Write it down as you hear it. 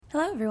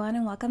Hello, everyone,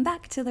 and welcome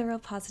back to the Real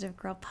Positive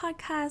Girl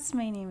podcast.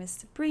 My name is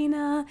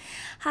Sabrina.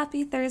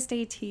 Happy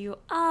Thursday to you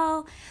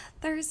all.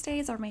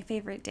 Thursdays are my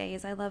favorite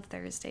days. I love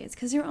Thursdays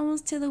because you're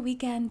almost to the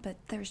weekend, but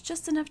there's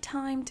just enough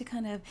time to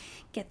kind of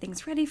get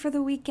things ready for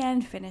the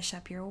weekend, finish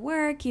up your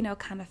work,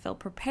 kind of feel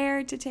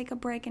prepared to take a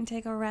break and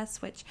take a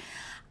rest, which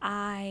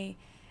I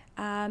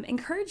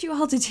encourage you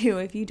all to do.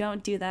 If you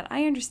don't do that,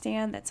 I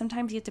understand that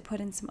sometimes you have to put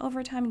in some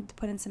overtime, you have to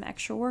put in some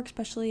extra work,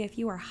 especially if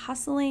you are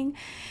hustling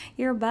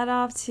your butt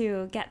off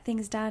to get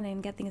things done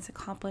and get things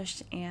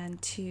accomplished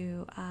and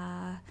to,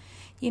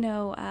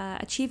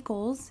 achieve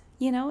goals,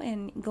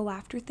 and go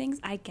after things.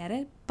 I get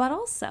it. But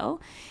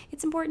also,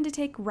 it's important to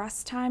take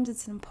rest times.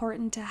 It's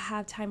important to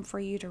have time for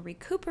you to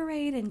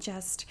recuperate and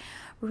just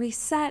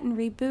reset and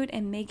reboot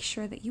and make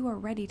sure that you are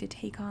ready to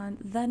take on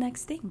the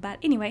next thing. But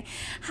anyway,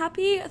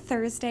 happy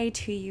Thursday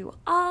to you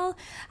all.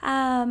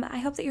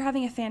 I hope that you're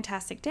having a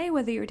fantastic day,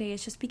 whether your day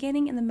is just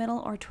beginning, in the middle,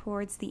 or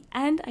towards the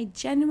end. I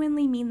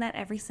genuinely mean that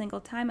every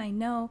single time. I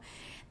know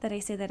that I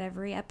say that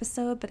every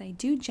episode, but I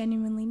do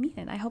genuinely mean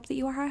it. I hope that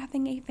you are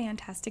having a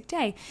fantastic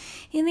day.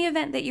 In the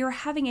event that you're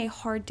having a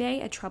hard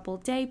day, a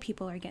troubled day,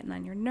 people are getting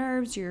on your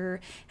nerves, you're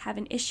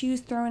having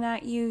issues thrown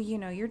at you,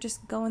 you're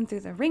just going through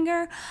the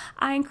ringer,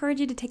 I encourage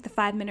you to take the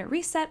 5-minute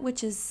reset,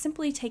 which is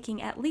simply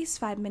taking at least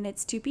 5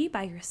 minutes to be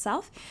by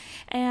yourself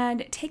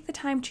and take the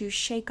time to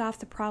shake off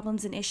the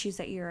problems and issues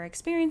that you're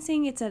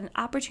experiencing. It's an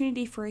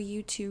opportunity for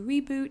you to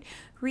reboot,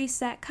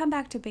 reset, come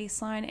back to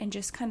baseline, and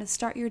just kind of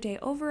start your day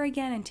over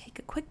again and take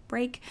a quick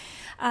break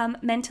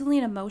mentally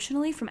and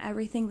emotionally from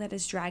everything that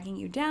is dragging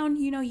you down.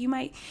 You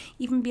might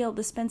even be able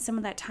to spend some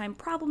of that time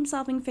problem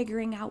solving,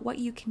 figuring out what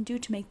you can do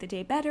to make the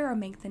day better or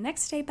make the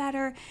next day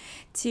better,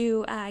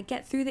 to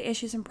get through the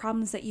issues and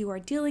problems that you are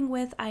dealing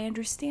with. I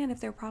understand if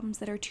there are problems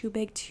that are too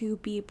big to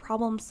be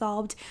problem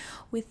solved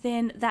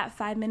within that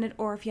 5 minute,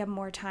 or if you have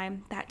more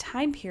time, that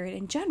time period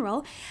in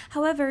general.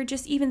 However,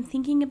 just even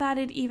thinking about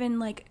it, even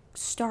like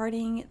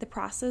starting the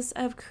process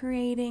of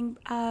creating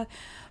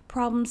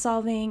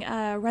problem-solving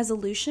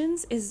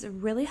resolutions is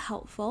really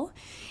helpful.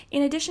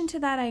 In addition to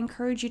that, I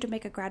encourage you to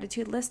make a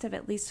gratitude list of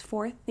at least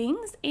 4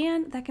 things,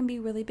 and that can be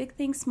really big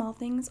things, small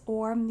things,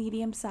 or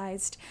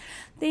medium-sized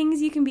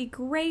things. You can be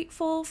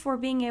grateful for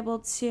being able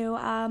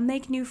to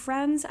make new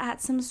friends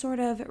at some sort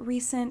of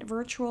recent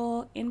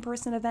virtual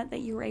in-person event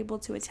that you were able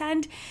to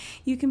attend.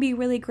 You can be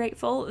really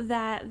grateful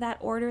that that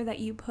order that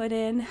you put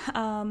in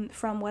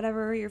from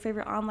whatever your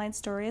favorite online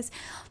store is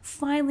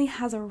finally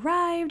has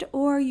arrived,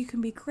 or you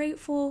can be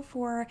grateful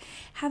for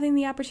having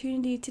the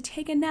opportunity to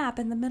take a nap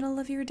in the middle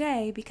of your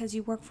day because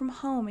you work from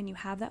home and you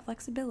have that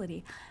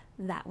flexibility.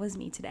 That was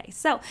me today.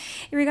 So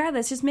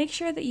regardless, just make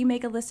sure that you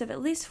make a list of at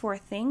least 4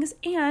 things,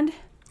 and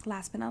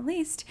last but not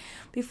least,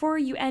 before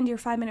you end your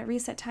 5-minute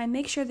reset time,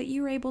 make sure that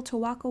you're able to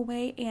walk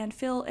away and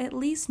feel at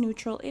least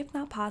neutral, if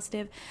not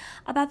positive,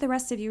 about the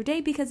rest of your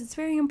day, because it's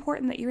very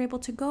important that you're able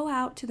to go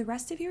out to the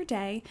rest of your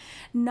day,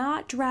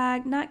 not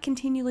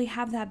continually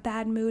have that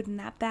bad mood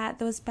and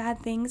those bad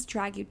things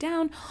drag you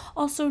down.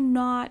 Also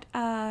not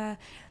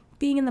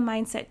being in the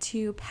mindset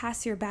to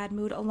pass your bad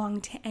mood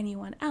along to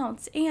anyone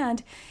else.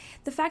 And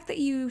the fact that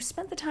you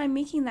spent the time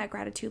making that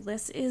gratitude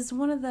list is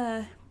one of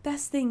the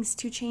best things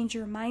to change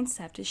your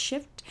mindset, to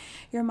shift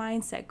your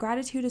mindset.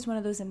 Gratitude is one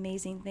of those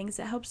amazing things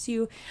that helps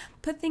you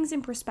put things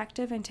in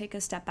perspective and take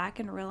a step back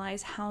and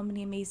realize how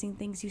many amazing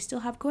things you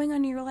still have going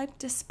on in your life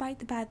despite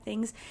the bad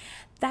things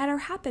that are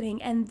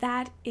happening. And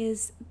that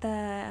is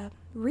the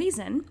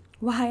reason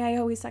why I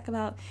always talk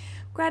about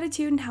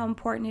gratitude and how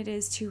important it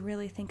is to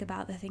really think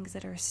about the things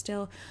that are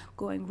still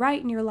going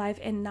right in your life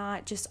and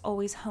not just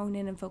always hone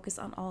in and focus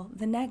on all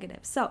the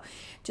negatives. So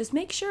just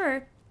make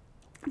sure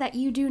that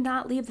you do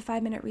not leave the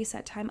 5-minute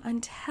reset time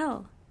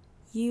until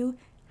you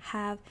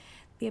have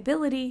the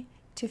ability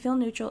to feel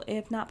neutral,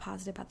 if not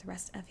positive, about the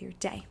rest of your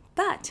day.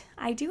 But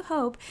I do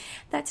hope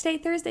that today,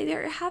 Thursday,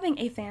 you're having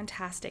a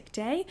fantastic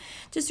day.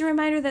 Just a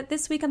reminder that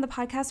this week on the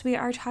podcast, we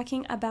are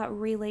talking about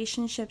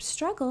relationship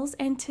struggles.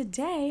 And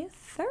today,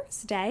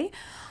 Thursday,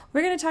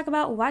 we're going to talk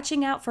about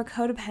watching out for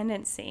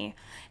codependency.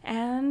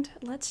 And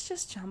let's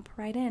just jump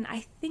right in.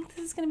 I think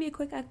this is going to be a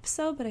quick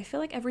episode, but I feel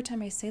like every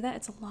time I say that,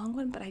 it's a long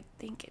one, but I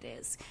think it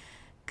is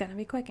going to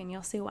be quick, and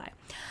you'll see why.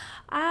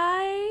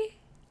 I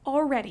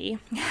already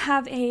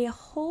have a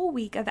whole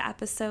week of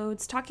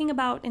episodes talking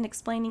about and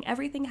explaining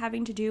everything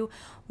having to do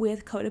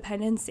with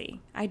codependency.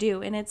 I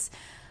do, and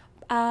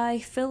I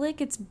feel like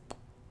it's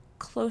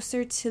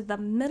closer to the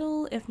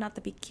middle, if not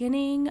the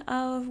beginning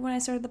of when I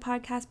started the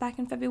podcast back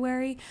in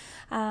February.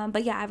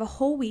 But yeah, I have a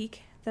whole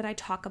week that I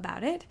talk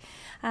about it.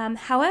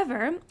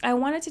 However, I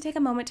wanted to take a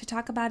moment to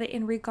talk about it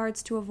in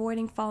regards to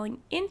avoiding falling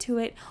into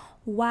it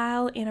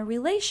while in a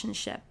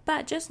relationship.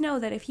 But just know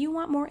that if you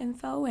want more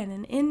info and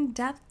an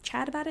in-depth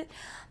chat about it,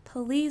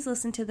 please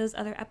listen to those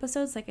other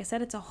episodes. Like I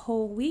said, it's a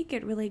whole week.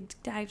 It really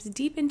dives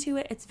deep into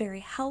it. It's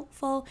very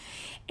helpful,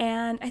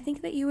 and I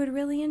think that you would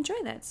really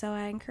enjoy that. So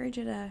I encourage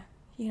you to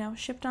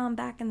shift on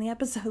back in the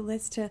episode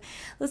list to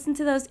listen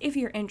to those if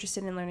you're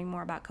interested in learning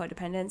more about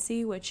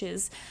codependency, which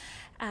is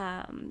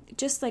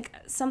just like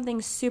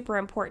something super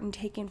important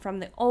taken from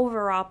the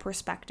overall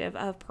perspective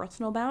of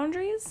personal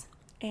boundaries.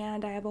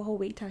 And I have a whole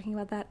week talking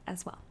about that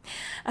as well.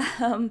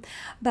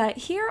 But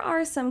here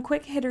are some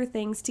quick hitter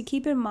things to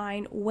keep in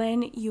mind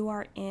when you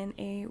are in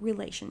a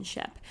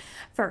relationship.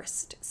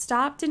 First,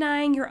 stop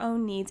denying your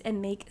own needs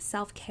and make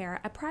self-care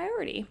a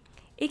priority.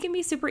 It can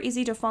be super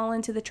easy to fall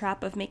into the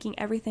trap of making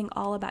everything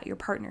all about your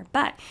partner,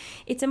 but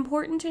it's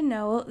important to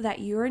know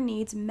that your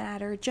needs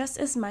matter just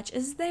as much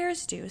as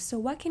theirs do. So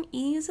what can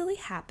easily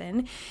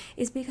happen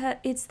is because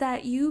it's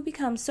that you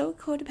become so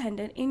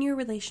codependent in your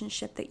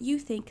relationship that you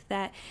think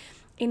that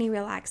any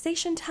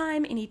relaxation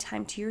time, any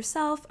time to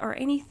yourself, or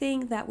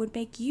anything that would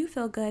make you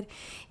feel good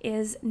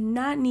is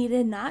not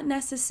needed, not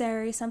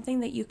necessary,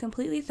 something that you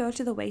completely throw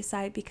to the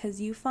wayside because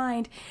you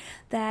find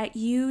that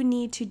you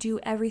need to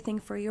do everything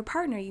for your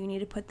partner. You need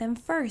to put them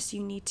first.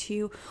 You need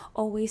to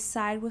always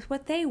side with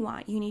what they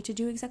want. You need to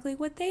do exactly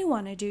what they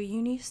want to do.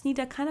 You just need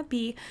to kind of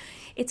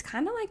it's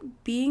kind of like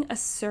being a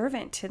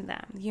servant to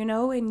them,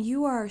 and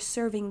you are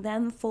serving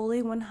them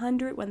fully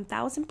 100,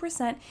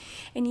 1000%,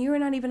 and you are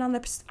not even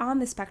on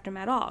the spectrum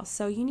at all.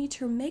 So you need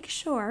to make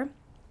sure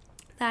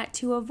that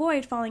to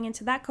avoid falling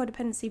into that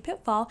codependency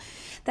pitfall,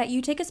 that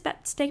you take a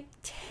step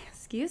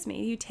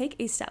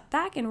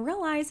back and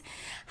realize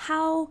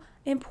how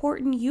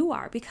important you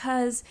are,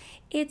 because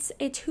it's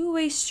a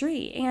two-way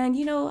street. And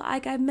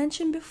like I've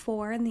mentioned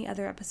before in the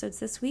other episodes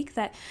this week,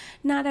 that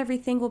not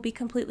everything will be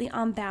completely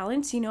on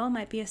balance. It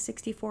might be a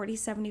 60-40,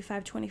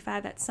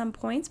 75-25 at some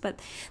points, but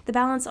the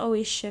balance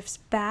always shifts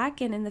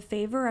back and in the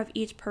favor of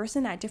each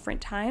person at different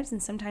times,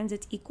 and sometimes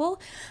it's equal,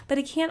 but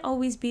it can't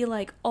always be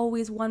like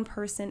always one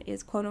person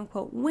is quote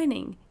unquote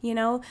winning.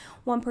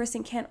 One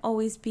person can't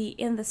always be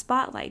in the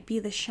spotlight, be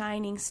the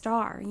shining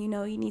star. It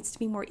needs to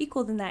be more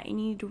equal than that, and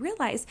you need to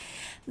realize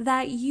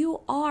that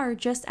you are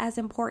just as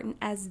important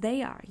as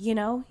they are.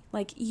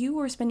 Like you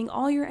are spending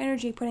all your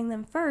energy putting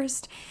them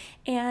first,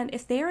 and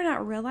if they are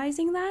not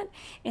realizing that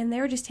and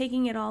they're just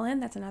taking it all in,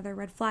 that's another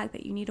red flag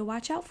that you need to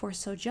watch out for.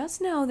 So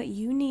just know that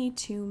you need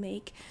to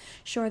make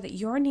sure that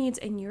your needs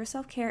and your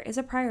self-care is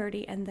a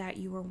priority, and that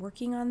you are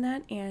working on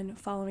that and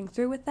following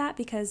through with that,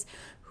 because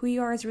who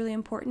you are is really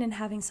important, and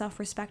having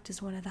self-respect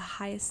is one of the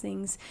highest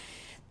things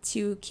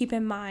to keep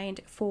in mind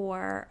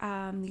for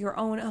your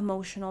own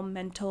emotional,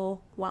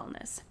 mental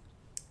wellness.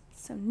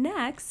 So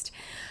next,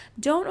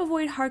 don't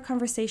avoid hard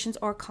conversations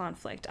or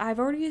conflict. I've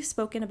already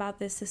spoken about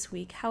this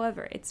week.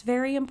 However, it's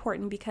very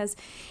important because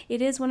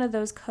it is one of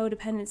those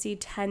codependency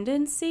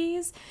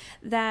tendencies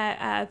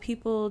that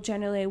people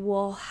generally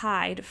will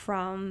hide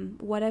from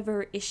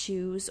whatever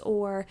issues,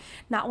 or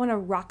not want to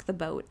rock the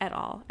boat at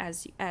all,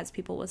 as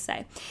people will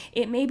say.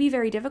 It may be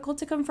very difficult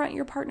to confront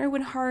your partner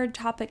when hard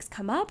topics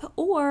come up,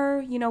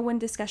 or when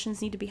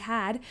discussions need to be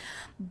had.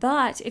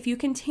 But if you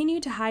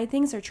continue to hide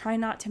things or try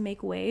not to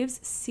make waves,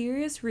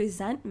 serious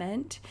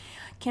resentment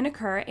can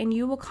occur, and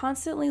you will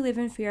constantly live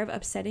in fear of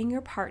upsetting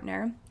your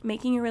partner,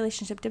 making your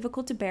relationship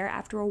difficult to bear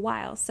after a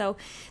while. So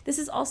this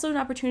is also an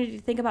opportunity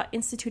to think about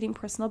instituting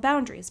personal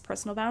boundaries.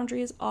 Personal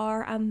boundaries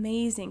are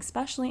amazing,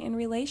 especially in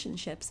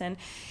relationships. And,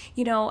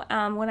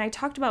 when I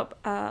talked about,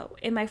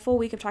 in my full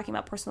week of talking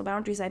about personal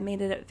boundaries, I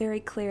made it very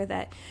clear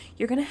that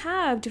you're going to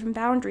have different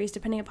boundaries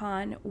depending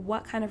upon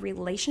what kind of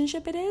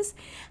relationship it is.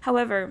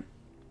 However,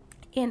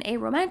 in a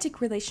romantic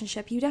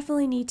relationship, you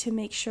definitely need to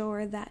make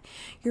sure that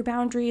your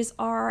boundaries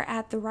are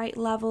at the right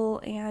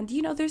level. And,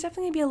 there's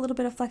definitely going to be a little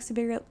bit of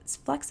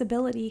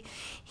flexibility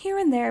here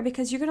and there,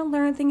 because you're going to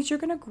learn things, you're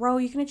going to grow,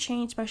 you're going to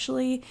change,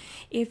 especially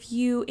if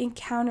you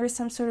encounter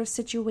some sort of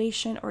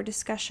situation or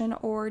discussion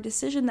or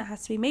decision that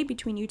has to be made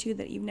between you two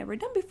that you've never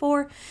done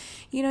before.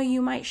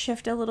 You might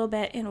shift a little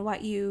bit in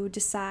what you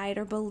decide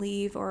or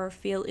believe or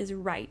feel is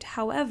right.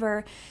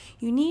 However,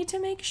 you need to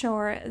make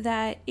sure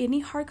that any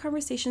hard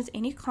conversations,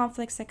 any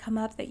conflicts that come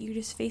up, that you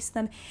just face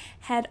them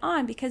head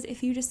on, because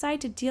if you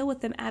decide to deal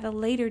with them at a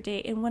later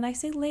date, and when I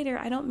say later,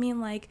 I don't mean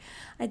like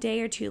a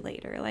day or two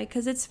later,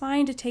 because it's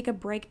fine to take a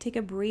break, take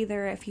a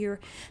breather,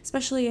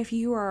 especially if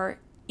you are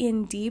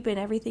in deep and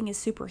everything is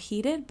super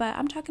heated. But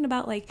I'm talking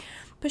about like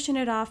pushing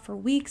it off for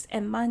weeks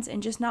and months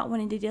and just not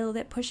wanting to deal with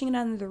it, pushing it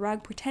under the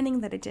rug,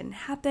 pretending that it didn't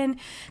happen,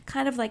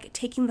 kind of like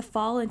taking the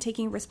fall and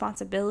taking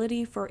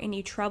responsibility for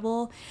any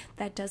trouble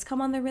that does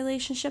come on the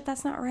relationship.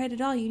 That's not right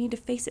at all. You need to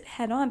face it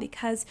head on,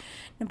 because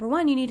number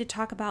one, you need to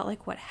talk about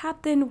like what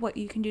happened, what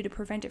you can do to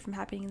prevent it from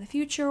happening in the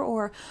future,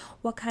 or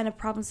what kind of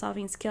problem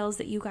solving skills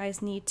that you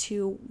guys need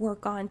to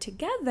work on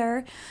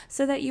together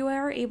so that you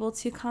are able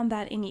to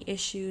combat any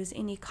issues,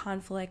 any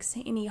conflicts,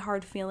 any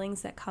hard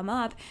feelings that come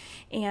up,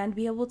 and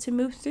be able to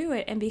move through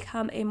it and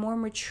become a more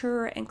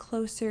mature and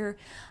closer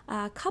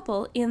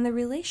couple in the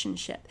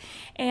relationship.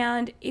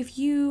 And if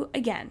you,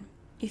 again,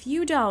 If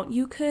you don't,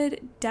 you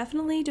could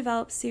definitely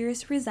develop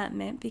serious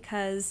resentment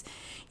because,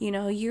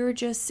 you're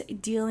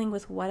just dealing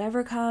with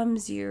whatever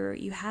comes.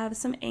 You have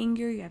some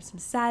anger, you have some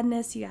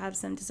sadness, you have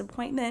some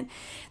disappointment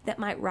that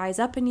might rise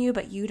up in you,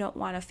 but you don't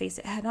want to face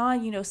it head on.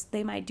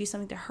 They might do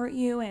something to hurt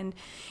you, and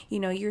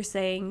you're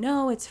saying,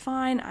 no, it's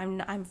fine.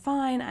 I'm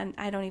fine.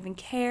 I don't even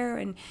care,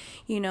 and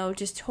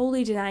just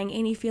totally denying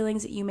any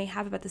feelings that you may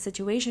have about the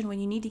situation. When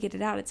you need to get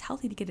it out, it's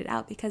healthy to get it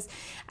out, because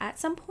at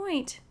some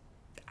point,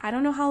 I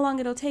don't know how long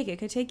it'll take. It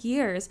could take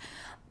years,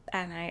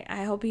 and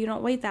I hope you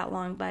don't wait that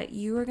long, but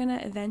you are going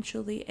to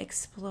eventually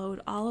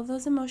explode all of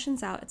those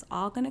emotions out. It's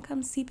all going to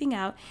come seeping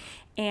out,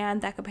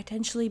 and that could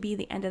potentially be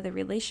the end of the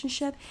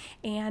relationship,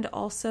 and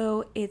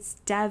also it's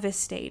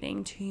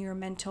devastating to your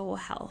mental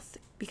health,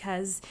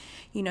 because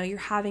you're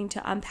having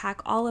to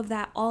unpack all of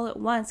that all at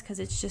once, because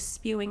it's just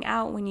spewing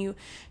out when you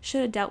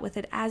should have dealt with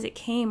it as it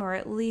came, or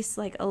at least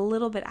like a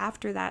little bit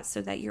after that,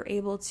 so that you're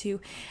able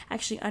to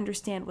actually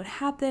understand what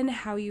happened,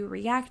 how you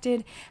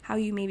reacted, how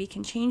you maybe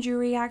can change your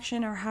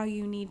reaction, or how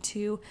you need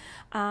to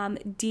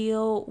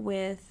deal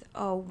with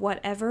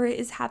whatever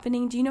is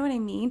happening. Do you know what I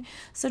mean?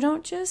 So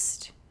don't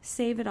just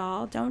save it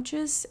all. Don't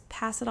just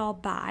pass it all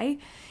by.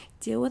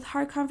 Deal with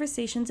hard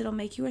conversations. It'll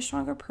make you a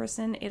stronger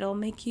person. It'll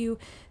make you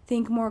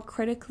think more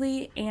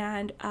critically,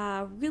 and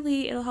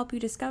really it'll help you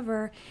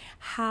discover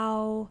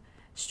how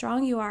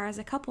strong you are as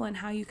a couple and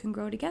how you can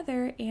grow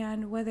together,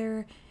 and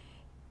whether,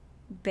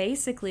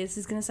 basically, this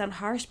is going to sound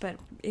harsh, but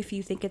if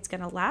you think it's going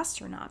to last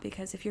or not.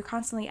 Because if you're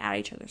constantly at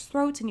each other's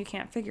throats and you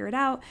can't figure it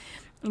out,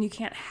 and you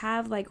can't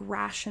have like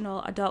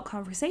rational adult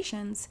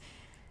conversations,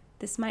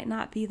 this might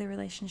not be the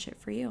relationship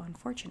for you,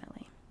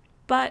 unfortunately.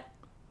 But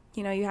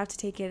you have to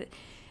take it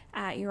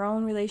at your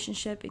own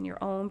relationship and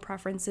your own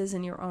preferences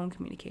and your own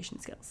communication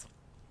skills.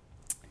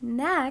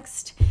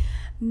 Next,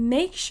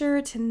 make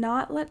sure to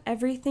not let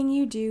everything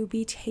you do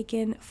be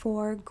taken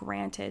for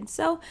granted.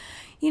 So,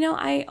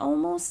 I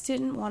almost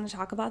didn't want to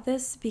talk about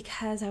this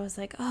because I was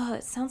like, oh,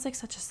 it sounds like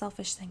such a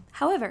selfish thing.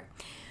 However,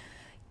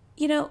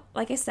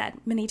 like I said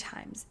many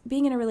times,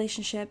 being in a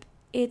relationship,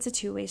 it's a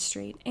two-way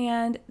street,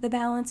 and the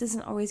balance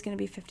isn't always going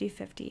to be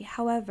 50-50.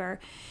 However,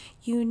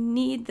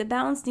 the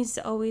balance needs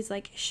to always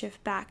like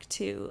shift back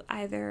to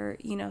either,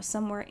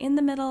 somewhere in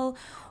the middle,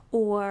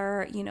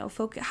 or,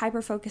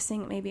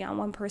 hyper-focusing maybe on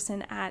one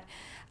person at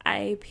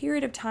a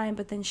period of time,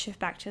 but then shift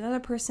back to another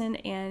person,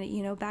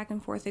 and, back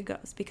and forth it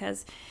goes,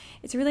 because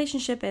it's a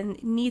relationship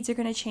and needs are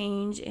going to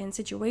change and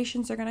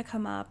situations are going to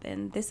come up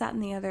and this, that,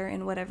 and the other,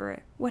 and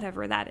whatever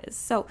that is.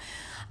 So,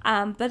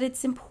 but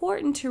it's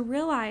important to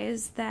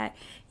realize that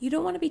you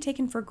don't want to be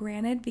taken for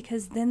granted,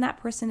 because then that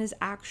person is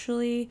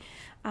actually,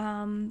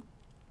 I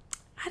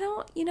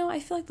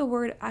feel like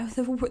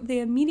the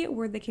immediate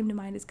word that came to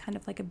mind is kind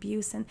of like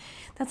abuse, and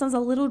that sounds a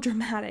little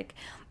dramatic,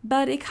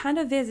 but it kind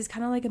of is. It's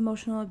kind of like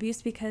emotional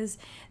abuse, because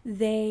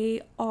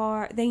they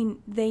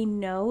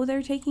know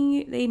they're taking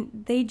you,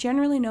 they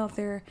generally know if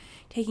they're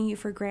taking you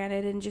for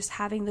granted, and just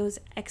having those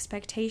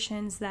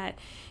expectations that,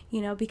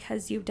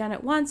 because you've done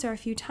it once or a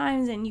few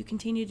times and you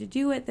continue to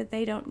do it, that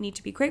they don't need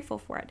to be grateful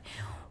for it.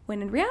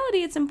 When in reality,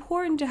 it's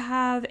important to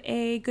have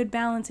a good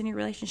balance in your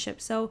relationship.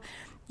 So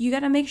you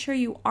got to make sure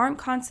you aren't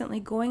constantly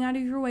going out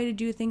of your way to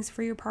do things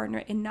for your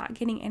partner and not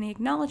getting any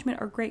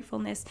acknowledgement or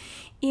gratefulness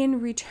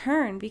in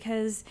return.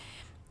 Because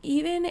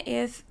even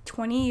if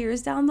 20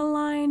 years down the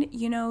line,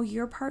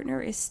 your partner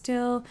is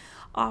still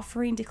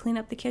offering to clean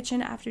up the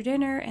kitchen after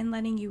dinner and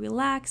letting you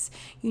relax,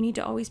 you need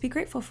to always be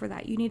grateful for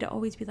that. You need to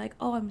always be like,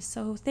 oh, I'm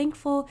so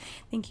thankful.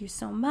 Thank you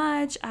so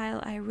much.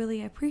 I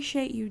really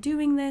appreciate you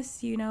doing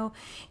this. You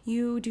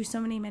do so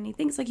many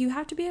things. Like, you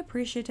have to be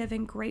appreciative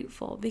and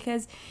grateful,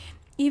 because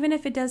even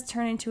if it does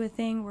turn into a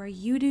thing where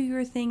you do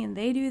your thing and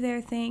they do their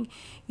thing,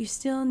 you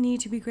still need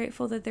to be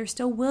grateful that they're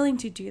still willing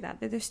to do that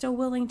they're still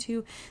willing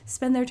to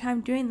spend their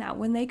time doing that,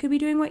 when they could be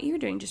doing what you're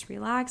doing, just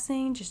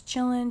relaxing, just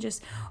chilling,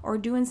 or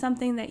doing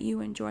something that you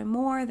enjoy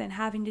more than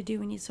having to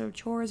do any sort of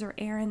chores or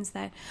errands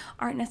that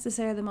aren't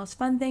necessarily the most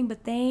fun thing,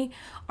 but they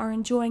are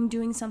enjoying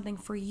doing something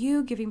for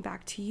you, giving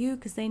back to you,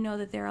 because they know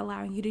that they're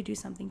allowing you to do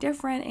something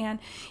different. And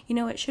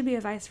it should be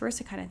a vice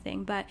versa kind of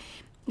thing. But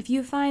if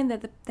you find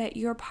that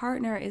your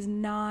partner is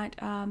not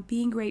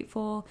being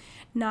grateful,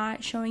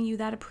 not showing you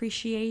that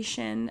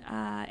appreciation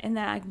and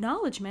that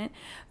acknowledgement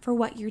for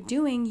what you're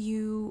doing,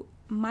 you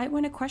might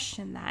want to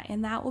question that,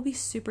 and that will be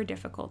super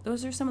difficult.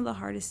 Those are some of the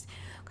hardest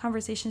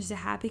conversations to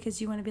have, because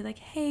you want to be like,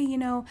 hey,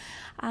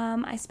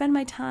 I spend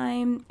my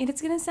time, and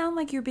it's going to sound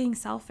like you're being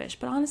selfish,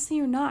 but honestly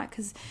you're not,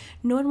 because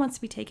no one wants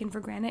to be taken for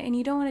granted, and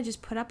you don't want to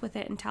just put up with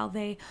it until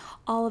they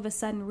all of a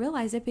sudden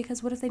realize it,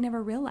 because what if they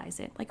never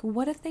realize it? Like,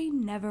 what if they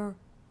never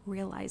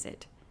realize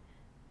it?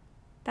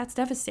 That's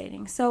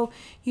devastating. So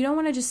you don't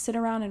want to just sit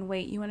around and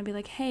wait. You want to be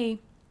like, hey,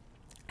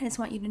 I just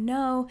want you to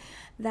know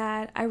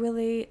that I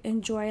really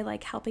enjoy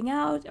like helping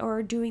out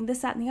or doing this,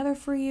 that, and the other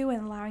for you,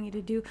 and allowing you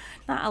to do,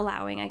 not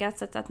allowing, I guess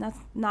that's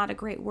not a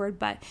great word,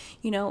 but,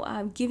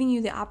 giving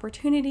you the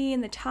opportunity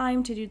and the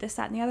time to do this,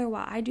 that, and the other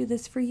while I do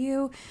this for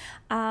you.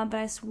 But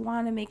I just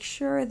want to make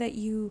sure that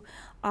you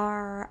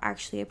are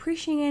actually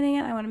appreciating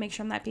it. I want to make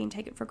sure I'm not being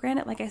taken for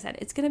granted. Like I said,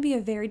 it's going to be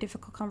a very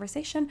difficult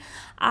conversation.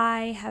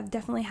 I have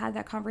definitely had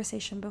that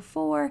conversation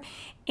before,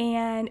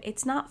 and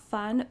it's not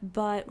fun,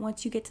 but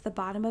once you get to the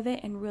bottom of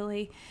it and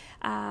really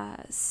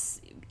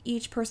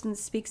each person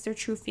speaks their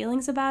true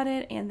feelings about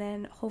it, and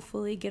then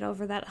hopefully get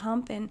over that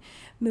hump and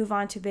move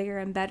on to bigger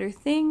and better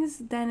things,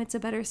 then it's a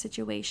better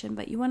situation.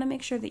 But you want to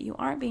make sure that you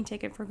aren't being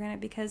taken for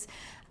granted, because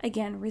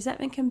again,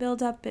 resentment can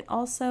build up, but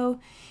also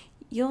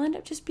you'll end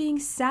up just being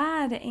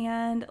sad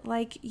and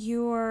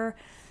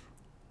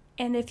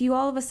and if you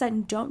all of a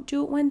sudden don't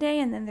do it one day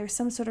and then there's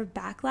some sort of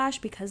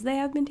backlash because they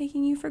have been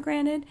taking you for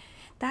granted,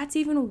 that's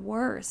even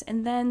worse.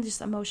 And then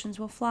just emotions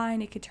will fly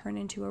and it could turn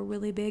into a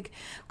really big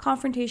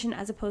confrontation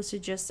as opposed to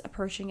just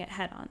approaching it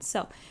head on.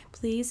 So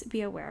please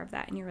be aware of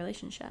that in your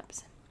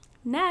relationships.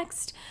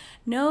 Next,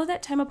 know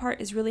that time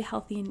apart is really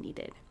healthy and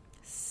needed.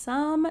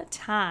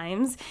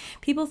 Sometimes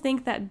people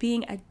think that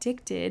being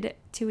addicted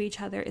to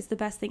each other is the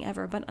best thing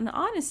ever, but in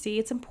honesty,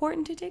 it's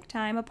important to take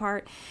time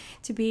apart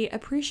to be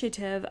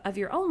appreciative of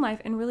your own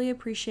life and really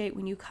appreciate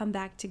when you come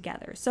back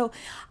together. So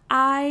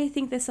I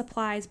think this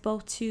applies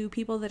both to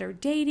people that are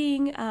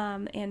dating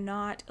and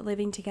not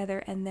living together,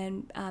 and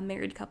then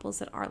married couples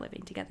that are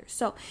living together.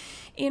 So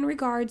in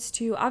regards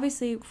to,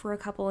 obviously, for a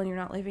couple and you're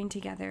not living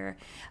together,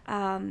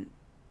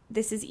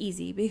 this is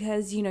easy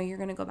because, you're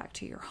going to go back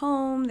to your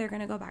home, they're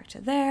going to go back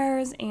to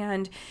theirs.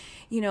 And,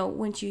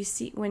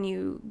 when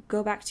you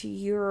go back to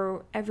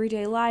your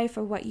everyday life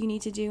or what you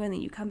need to do, and then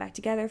you come back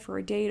together for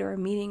a date or a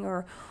meeting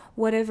or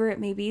whatever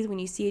it may be, when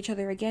you see each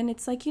other again,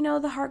 it's like,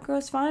 the heart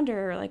grows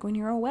fonder, like when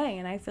you're away.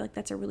 And I feel like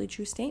that's a really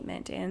true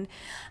statement. And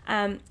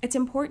it's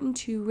important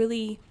to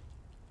really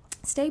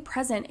stay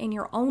present in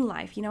your own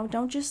life.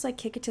 Don't just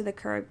kick it to the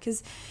curb,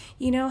 because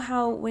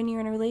how when you're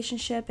in a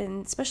relationship,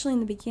 and especially in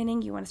the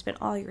beginning, you want to spend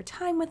all your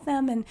time with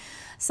them, and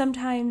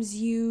sometimes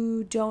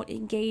you don't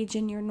engage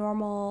in your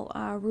normal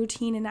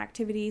routine and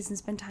activities and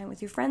spend time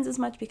with your friends as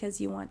much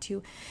because you want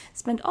to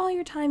spend all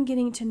your time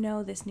getting to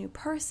know this new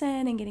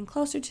person and getting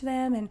closer to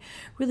them and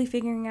really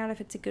figuring out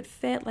if it's a good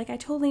fit. I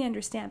totally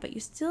understand, but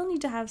you still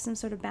need to have some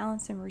sort of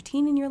balance and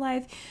routine in your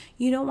life.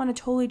 You don't want to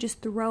totally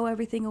just throw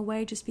everything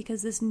away just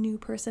because this new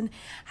person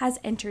has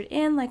entered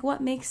in.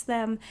 What makes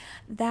them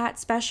that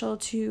special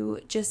to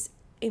just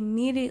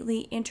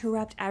immediately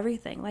interrupt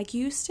everything?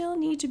 You still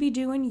need to be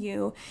doing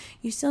you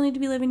still need to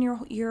be living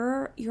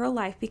your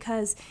life,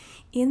 because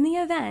in the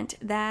event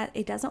that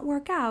it doesn't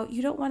work out,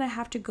 you don't want to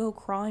have to go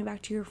crawling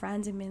back to your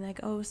friends and being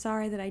like, oh,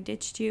 sorry that I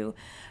ditched you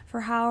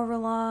for however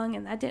long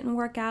and that didn't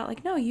work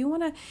out. No, you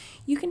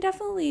can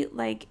definitely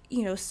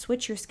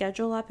switch your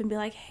schedule up and be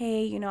like,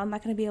 hey, I'm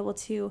not going to be able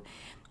to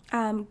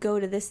go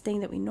to this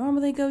thing that we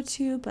normally go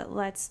to, but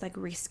let's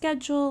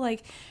reschedule.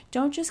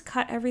 Don't just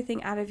cut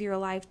everything out of your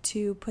life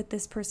to put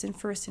this person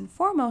first and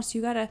foremost.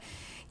 You gotta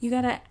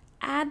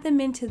add them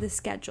into the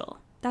schedule.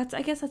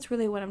 I guess that's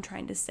really what I'm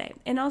trying to say.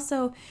 And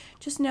also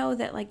just know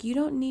that you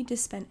don't need to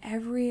spend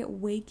every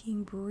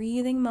waking,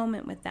 breathing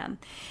moment with them.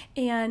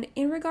 And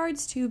in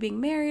regards to being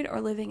married or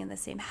living in the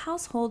same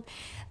household,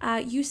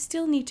 you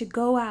still need to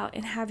go out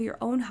and have your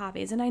own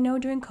hobbies. And I know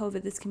during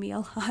COVID, this can be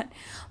a lot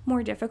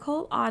more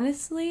difficult.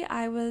 Honestly,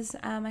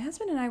 my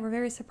husband and I were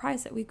very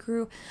surprised that we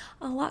grew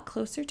a lot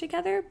closer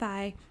together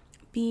by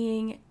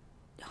being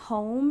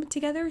home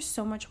together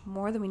so much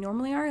more than we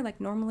normally are.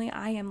 Normally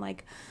I am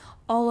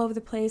all over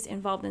the place,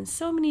 involved in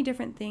so many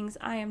different things.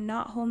 I am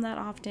not home that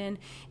often,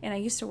 and I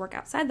used to work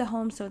outside the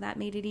home, so that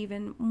made it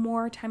even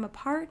more time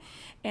apart.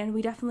 And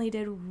we definitely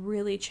did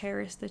really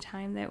cherish the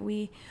time that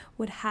we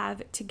would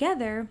have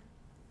together.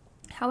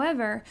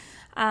 However,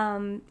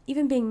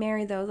 even being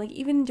married though,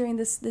 even during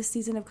this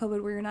season of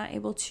COVID where you're not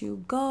able to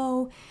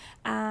go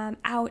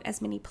out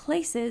as many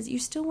places, you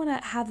still want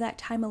to have that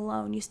time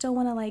alone. You still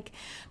want to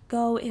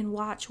go and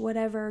watch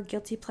whatever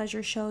guilty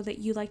pleasure show that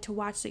you like to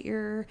watch that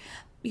your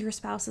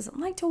spouse doesn't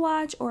like to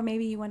watch, or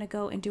maybe you want to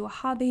go and do a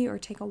hobby or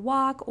take a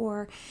walk,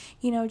 or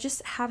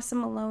just have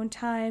some alone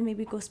time,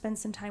 maybe go spend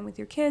some time with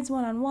your kids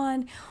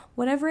one-on-one,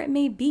 whatever it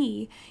may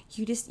be.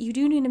 You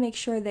do need to make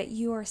sure that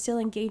you are still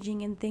engaging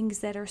in things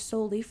that are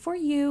solely for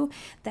you,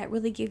 that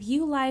really give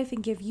you life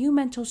and give you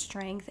mental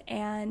strength,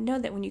 and know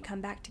that when you come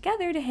back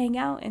together to hang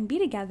out and be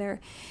together,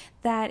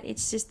 that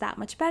it's just that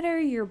much better.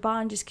 Your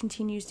bond just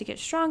continues to get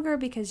stronger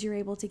because you're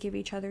able to give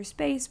each other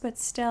space, but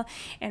still,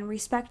 and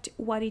respect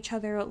what each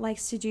other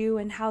likes to do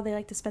and how they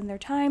like to spend their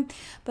time,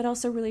 but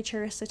also really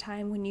cherish the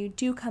time when you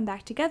do come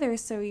back together,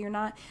 so you're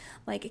not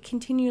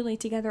continually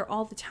together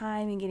all the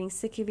time and getting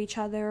sick of each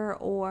other,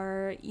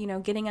 or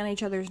getting on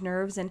each other's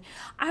nerves. And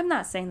I'm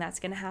not saying that's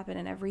going to happen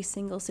in every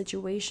single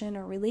situation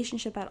or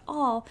relationship at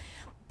all,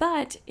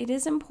 but it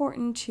is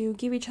important to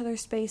give each other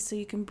space so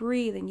you can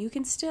breathe and you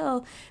can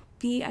still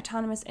be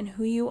autonomous in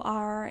who you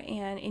are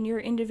and in your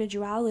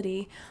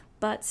individuality,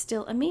 but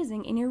still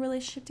amazing in your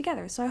relationship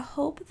together. So I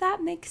hope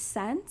that makes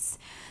sense.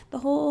 The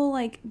whole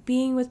like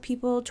being with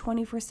people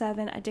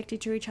 24/7,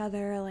 addicted to each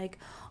other, like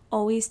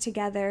always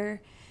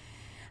together.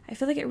 I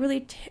feel like it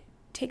really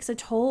takes a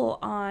toll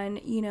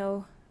on,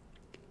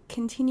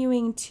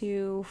 continuing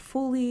to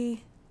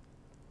fully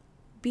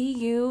be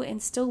you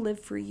and still live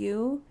for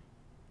you,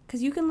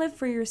 because you can live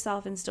for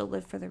yourself and still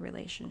live for the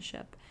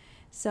relationship.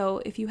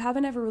 So if you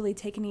haven't ever really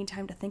taken any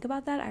time to think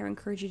about that, I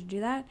encourage you to do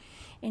that,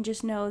 and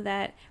just know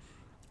that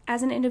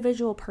as an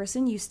individual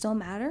person, you still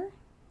matter,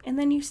 and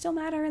then you still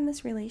matter in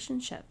this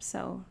relationship.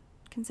 So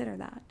consider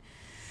that.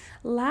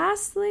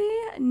 Lastly,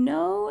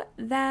 know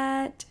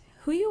that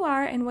who you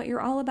are and what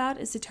you're all about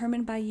is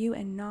determined by you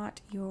and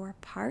not your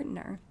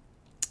partner.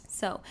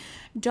 So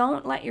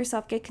don't let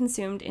yourself get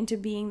consumed into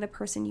being the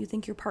person you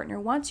think your partner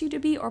wants you to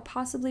be, or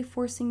possibly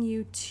forcing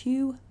you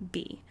to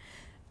be.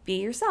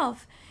 Be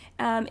yourself.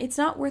 It's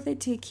not worth it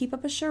to keep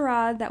up a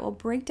charade that will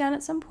break down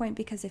at some point,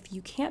 because if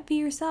you can't be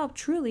yourself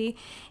truly,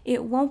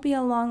 it won't be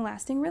a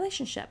long-lasting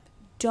relationship.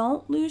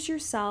 Don't lose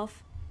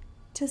yourself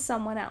to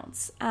someone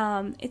else.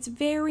 It's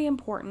very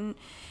important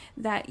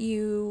that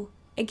you,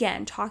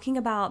 again, talking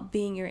about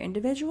being your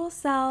individual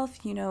self,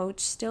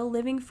 still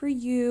living for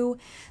you,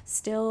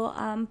 still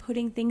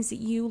putting things that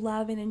you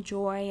love and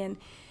enjoy and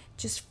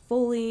just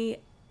fully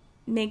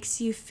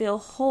makes you feel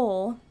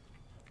whole.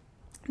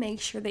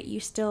 Make sure that you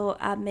still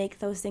make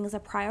those things a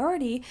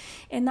priority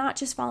and not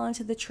just fall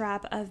into the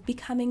trap of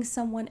becoming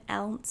someone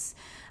else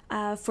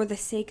for the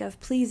sake of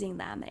pleasing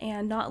them,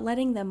 and not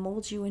letting them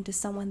mold you into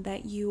someone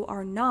that you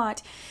are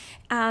not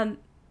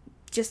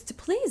just to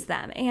please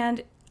them.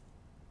 And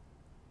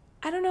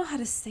I don't know how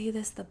to say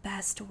this the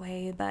best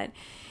way, but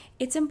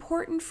it's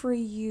important for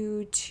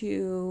you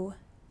to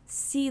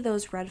see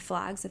those red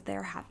flags if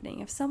they're happening.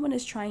 If someone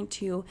is trying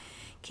to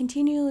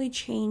continually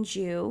change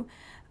you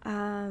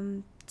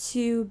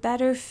to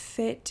better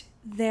fit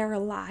their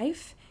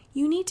life,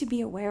 you need to be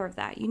aware of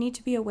that. You need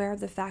to be aware of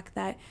the fact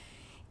that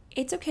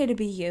it's okay to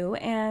be you,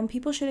 and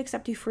people should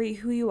accept you for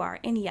who you are.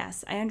 And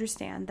yes, I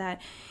understand that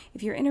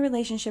if you're in a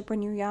relationship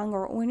when you're young,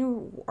 or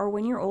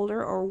when you're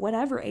older, or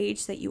whatever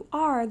age that you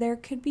are, there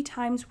could be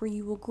times where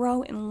you will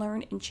grow and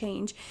learn and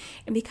change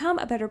and become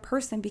a better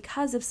person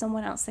because of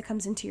someone else that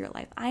comes into your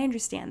life. I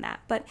understand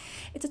that, but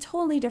it's a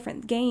totally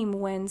different game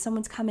when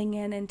someone's coming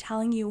in and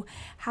telling you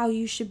how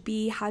you should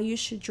be, how you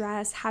should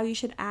dress, how you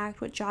should act,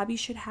 what job you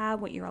should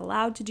have, what you're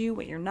allowed to do,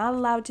 what you're not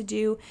allowed to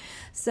do.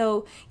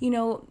 So,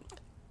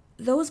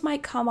 those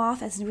might come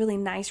off as really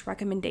nice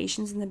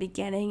recommendations in the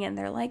beginning, and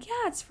they're like,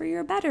 yeah, it's for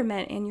your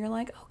betterment, and you're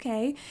like,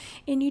 okay,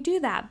 and you do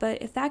that.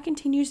 But if that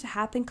continues to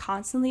happen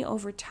constantly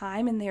over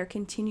time, and they're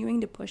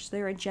continuing to push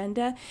their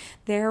agenda,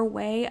 their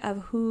way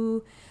of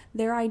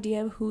their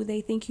idea of who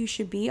they think you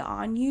should be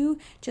on you,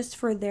 just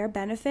for their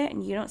benefit,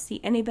 and you don't see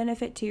any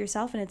benefit to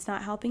yourself, and it's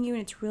not helping you,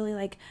 and it's really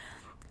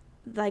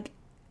like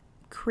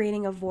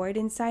creating a void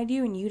inside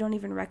you, and you don't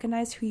even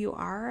recognize who you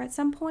are at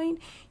some point,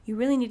 you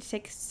really need to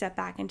take a step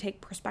back and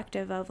take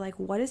perspective of like,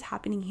 what is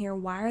happening here?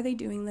 Why are they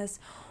doing this?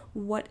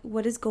 What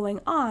is going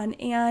on?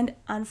 And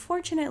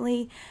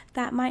unfortunately,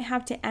 that might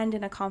have to end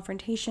in a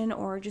confrontation,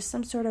 or just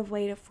some sort of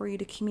way for you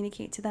to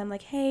communicate to them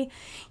like, hey,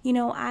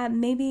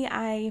 maybe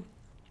I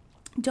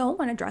don't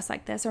want to dress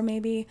like this, or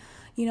maybe,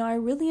 I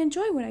really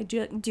enjoy what I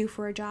do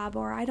for a job,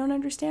 or I don't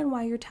understand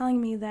why you're telling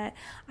me that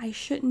I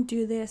shouldn't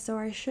do this,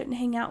 or I shouldn't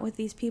hang out with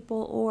these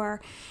people,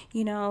 or,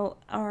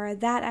 or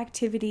that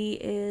activity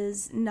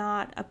is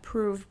not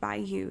approved by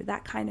you,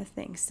 that kind of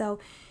thing. So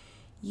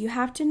you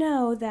have to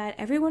know that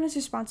everyone is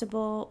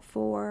responsible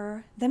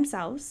for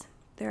themselves,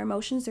 their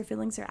emotions, their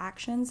feelings, their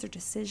actions, their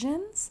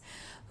decisions,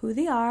 who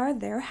they are,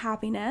 their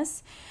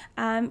happiness.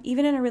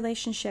 Even in a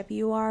relationship,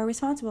 you are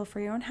responsible for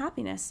your own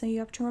happiness. So you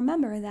have to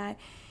remember that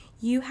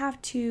you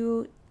have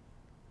to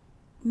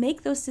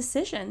make those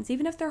decisions,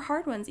 even if they're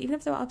hard ones, even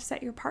if they'll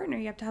upset your partner.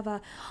 You have to have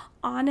a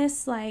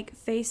honest,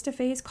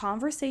 face-to-face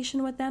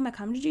conversation with them, a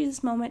come to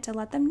Jesus moment, to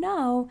let them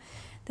know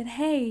that,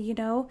 hey,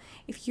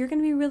 if you're going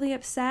to be really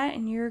upset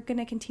and you're going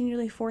to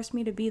continually force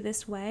me to be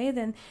this way,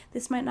 then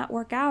this might not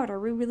work out, or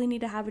we really need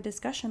to have a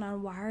discussion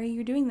on, why are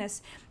you doing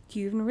this? Do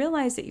you even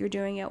realize that you're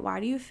doing it? Why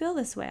do you feel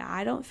this way?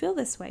 I don't feel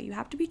this way. You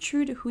have to be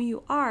true to who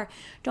you are.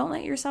 Don't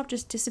let yourself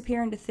just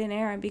disappear into thin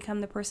air and become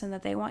the person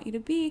that they want you to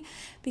be,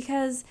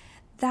 because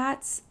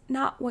that's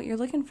not what you're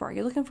looking for.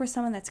 You're looking for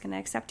someone that's going to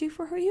accept you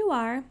for who you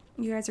are.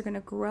 You guys are going to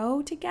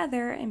grow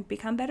together and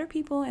become better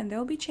people, and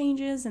there'll be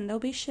changes and there'll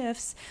be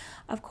shifts.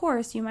 Of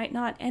course, you might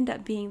not end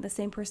up being the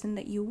same person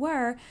that you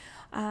were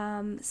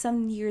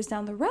some years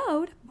down the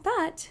road,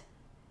 but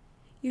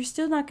you're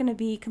still not going to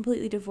be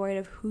completely devoid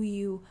of who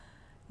you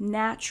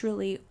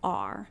naturally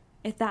are,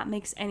 if that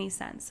makes any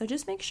sense. So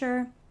just make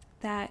sure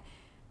that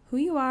who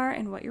you are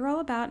and what you're all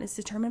about is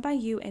determined by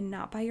you and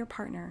not by your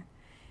partner.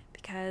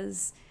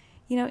 Because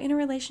in a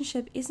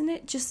relationship, isn't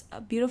it just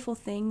a beautiful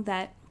thing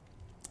that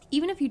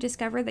even if you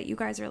discover that you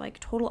guys are like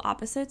total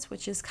opposites,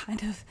 which is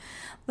kind of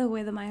the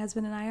way that my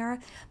husband and I are,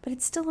 but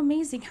it's still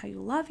amazing how you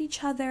love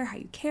each other, how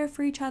you care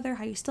for each other,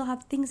 how you still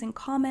have things in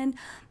common,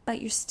 but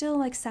you're still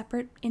like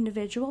separate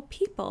individual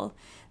people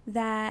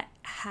that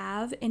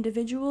have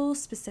individual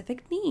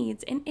specific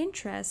needs and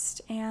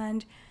interests,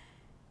 and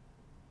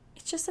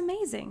it's just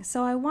amazing.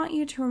 So I want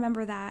you to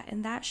remember that,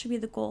 and that should be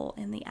the goal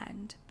in the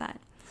end. But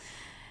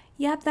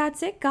yep,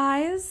 that's it,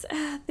 guys.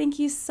 Thank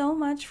you so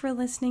much for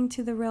listening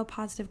to the Real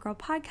Positive Girl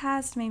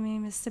podcast. My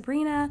name is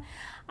Sabrina.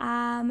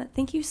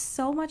 Thank you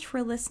so much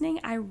for listening.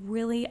 I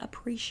really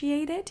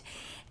appreciate it.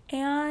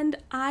 And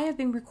I have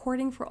been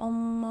recording for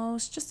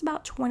almost just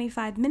about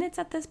 25 minutes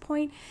at this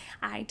point.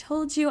 I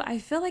told you, I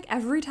feel like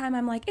every time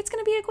I'm like, it's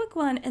going to be a quick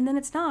one, and then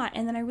it's not.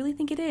 And then I really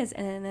think it is,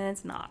 and then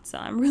it's not. So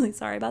I'm really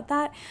sorry about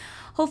that.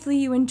 Hopefully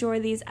you enjoy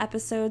these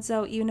episodes,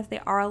 though, even if they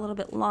are a little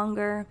bit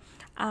longer.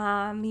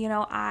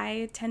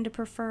 I tend to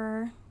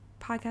prefer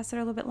podcasts that are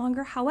a little bit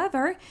longer.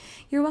 However,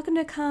 you're welcome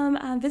to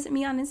come visit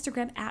me on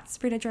Instagram at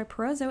Sabrina Joy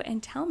Perozzo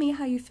and tell me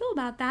how you feel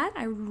about that.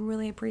 I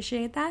really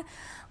appreciate that.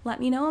 Let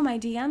me know in my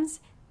DMs.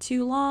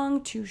 Too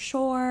long, too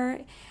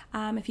short.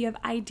 If you have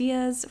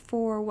ideas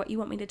for what you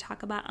want me to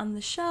talk about on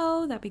the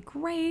show, that'd be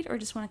great. Or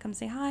just want to come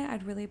say hi,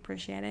 I'd really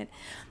appreciate it.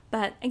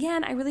 But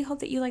again, I really hope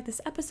that you like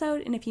this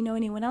episode. And if you know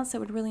anyone else that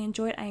would really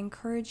enjoy it, I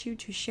encourage you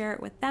to share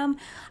it with them.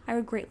 I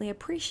would greatly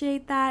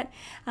appreciate that.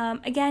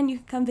 Again, you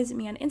can come visit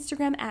me on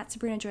Instagram at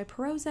Sabrina Joy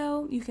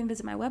Perozzo. You can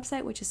visit my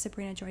website, which is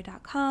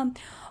sabrinajoy.com.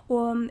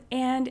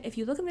 And if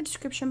you look in the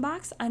description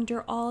box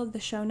under all of the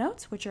show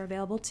notes, which are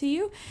available to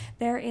you,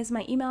 there is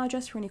my email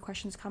address for any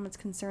questions, comments,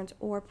 concerns,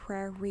 or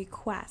prayer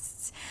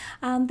requests.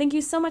 Thank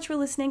you so much for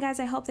listening,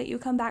 guys. I hope that you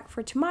come back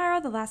for tomorrow,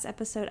 the last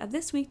episode of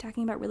this week,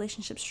 talking about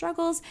relationship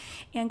struggles,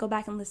 and go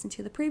back and listen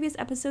to the previous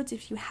episodes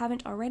if you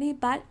haven't already.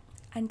 But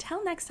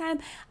until next time,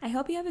 I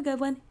hope you have a good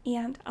one,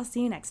 and I'll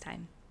see you next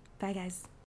time. Bye, guys.